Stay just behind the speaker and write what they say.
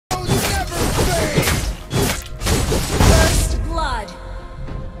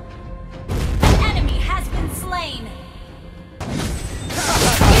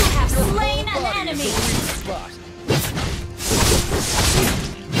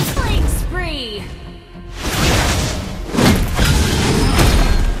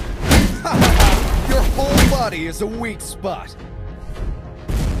body is a weak spot.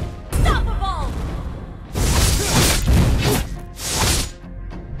 Unstoppable!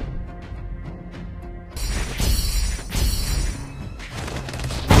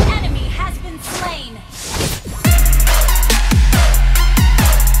 Enemy has been slain.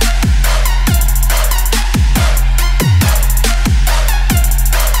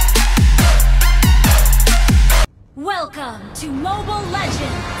 Welcome to Mobile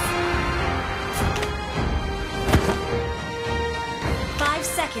Legends! 5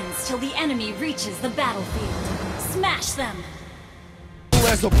 seconds till the enemy reaches the battlefield. Smash them!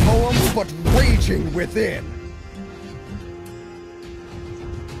 As a poem, but raging within.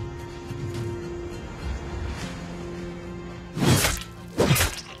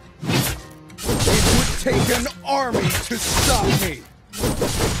 It would take an army to stop me.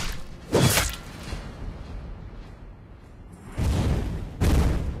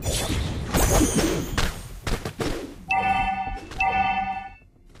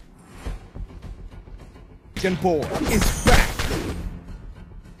 Boy is back.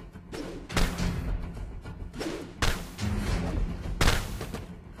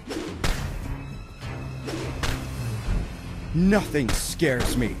 Nothing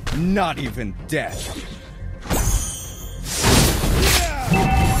scares me, not even death.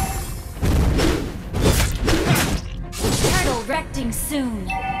 Turtle recting soon.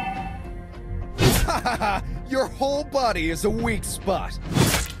 Your whole body is a weak spot.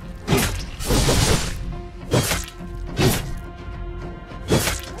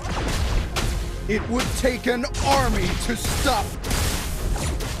 It would take an army to stop.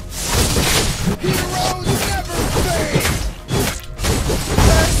 Heroes never fade!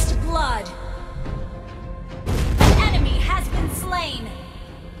 First blood. Enemy has been slain.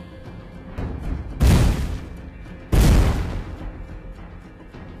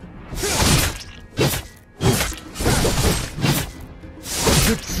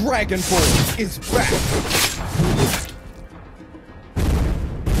 The Dragonborn is back.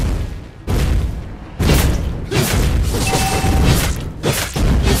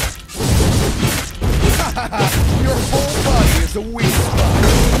 Your whole body is a weak spot.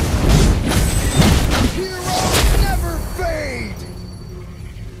 Heroes never fade!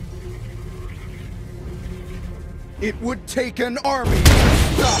 It would take an army to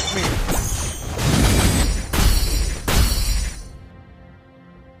stop me.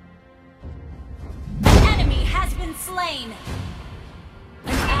 Enemy has been slain.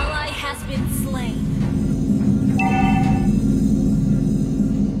 An ally has been slain.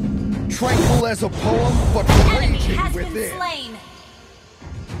 Tranquil as a poem, but Enemy raging has within. been slain.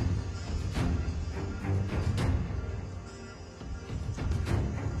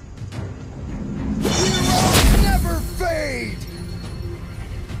 Heroes never fade!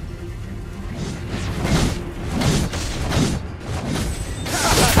 You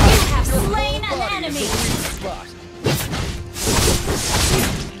have Your slain whole an body enemy. is a weak spot.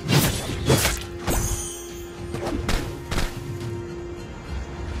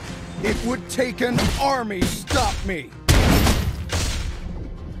 It would take an army to stop me.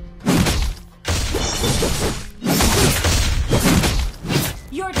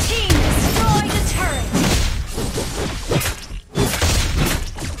 Your team destroyed a turret.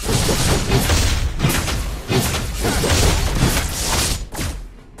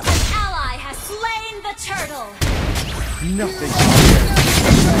 An ally has slain the turtle. Nothing.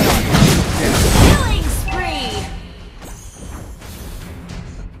 Killing spree.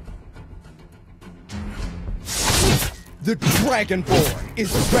 The Dragonborn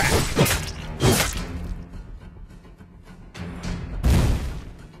is back.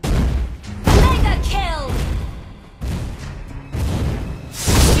 Mega kill.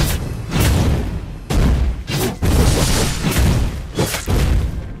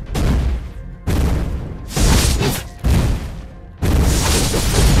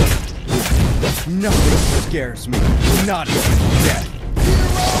 Nothing scares me, not even death.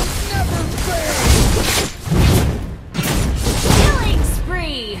 Heroes never fade! Killing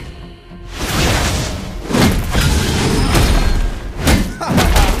spree.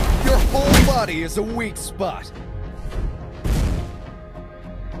 Your whole body is a weak spot.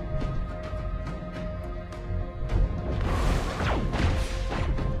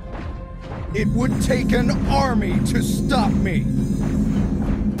 It would take an army to stop me.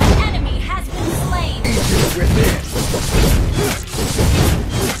 Enemy has been slain. Agent within.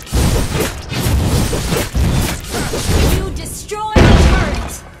 You destroyed a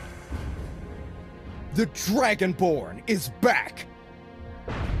turret. The Dragonborn is back.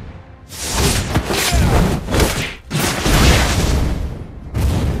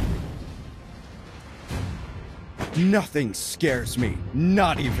 Nothing scares me,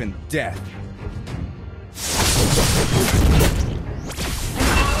 not even death. An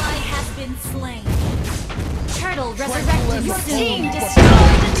ally has been slain. Turtle resurrected. Your Tranquil team as a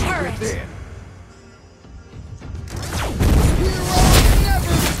destroyed the turret. within. Heroes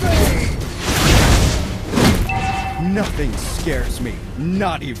never fade! Nothing scares me,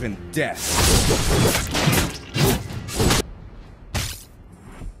 not even death.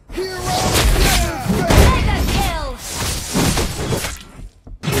 Heroes never fade! Mega kill!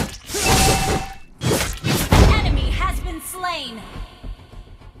 An enemy has been slain.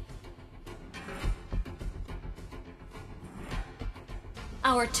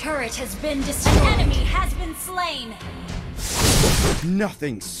 Our turret has been destroyed. An enemy has been slain.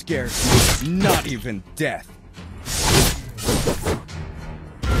 Nothing scares me, not even death.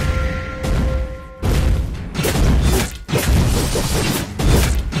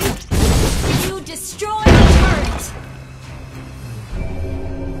 You destroyed the turret.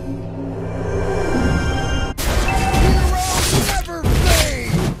 Heroes never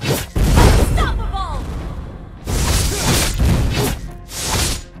fade! Unstoppable!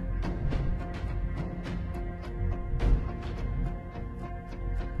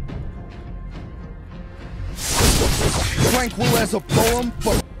 Tranquil as a poem,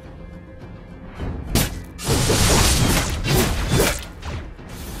 but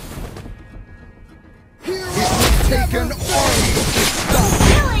it would take an army to stop me.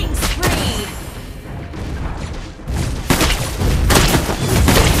 Killing spree!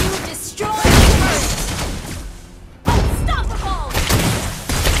 You destroyed the turret. Unstoppable!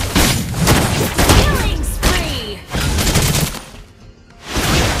 Killing spree!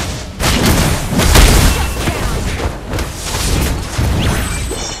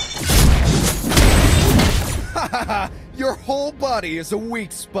 Shut down! Your whole body is a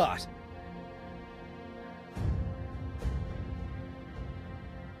weak spot.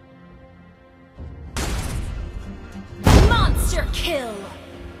 Monster kill!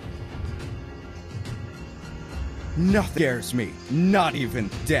 Nothing scares me, not even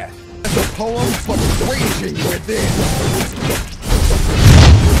death. As a poem, but raging within.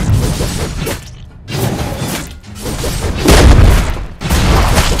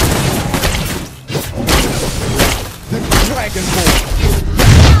 The Dragon Ball!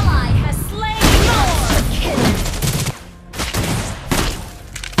 Ally has slain more kill!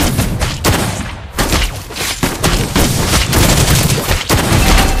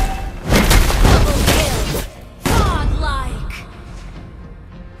 Double kill! Godlike!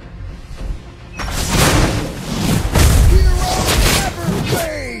 Heroes never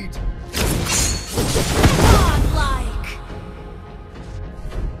fade! Godlike!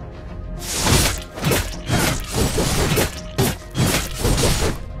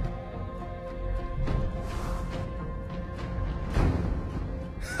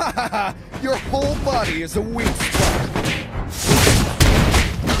 Your whole body is a weak spot.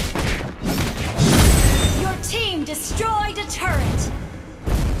 Your team destroyed a turret!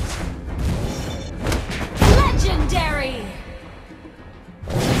 Legendary!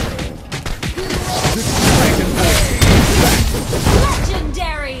 The Dragon Ball!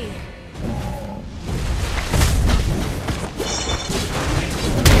 Legendary!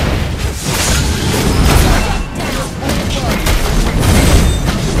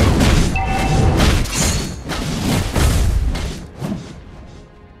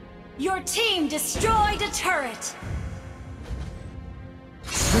 Your team destroyed a turret!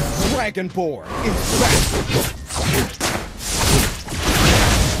 The Dragon Ball is back!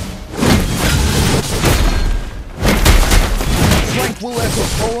 Tranquil as a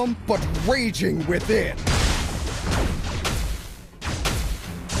poem, but raging within.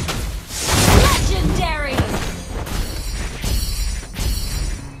 Legendary!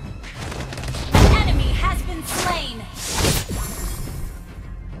 An enemy has been slain!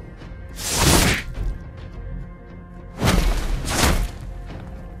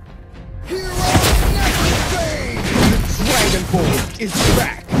 Heroes never fade! The Dragon Ball is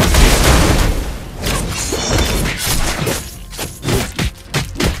back!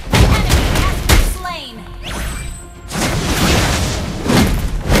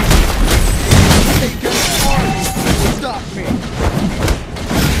 Take an army to stop me!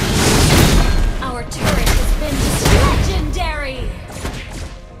 Our turret has been legendary!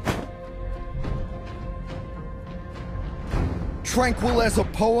 Tranquil as a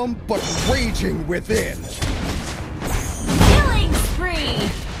poem, but raging within. Killing spree!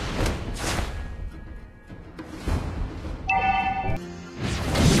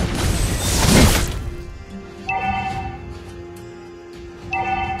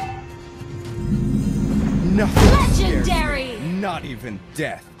 Nothing not even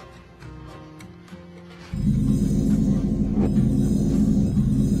death.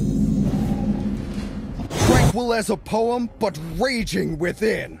 Tranquil as a poem, but raging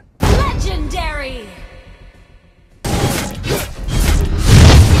within. Legendary!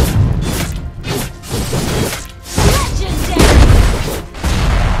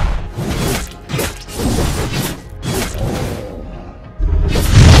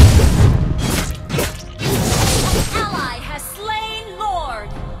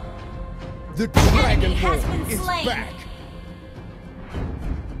 The Dragon has Lord been is slain. back!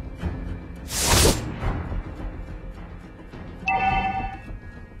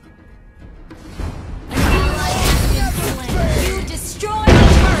 An ally has been slain. You destroyed a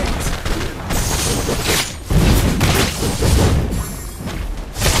turret!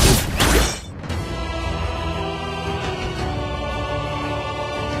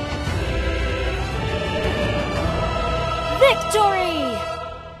 Victory!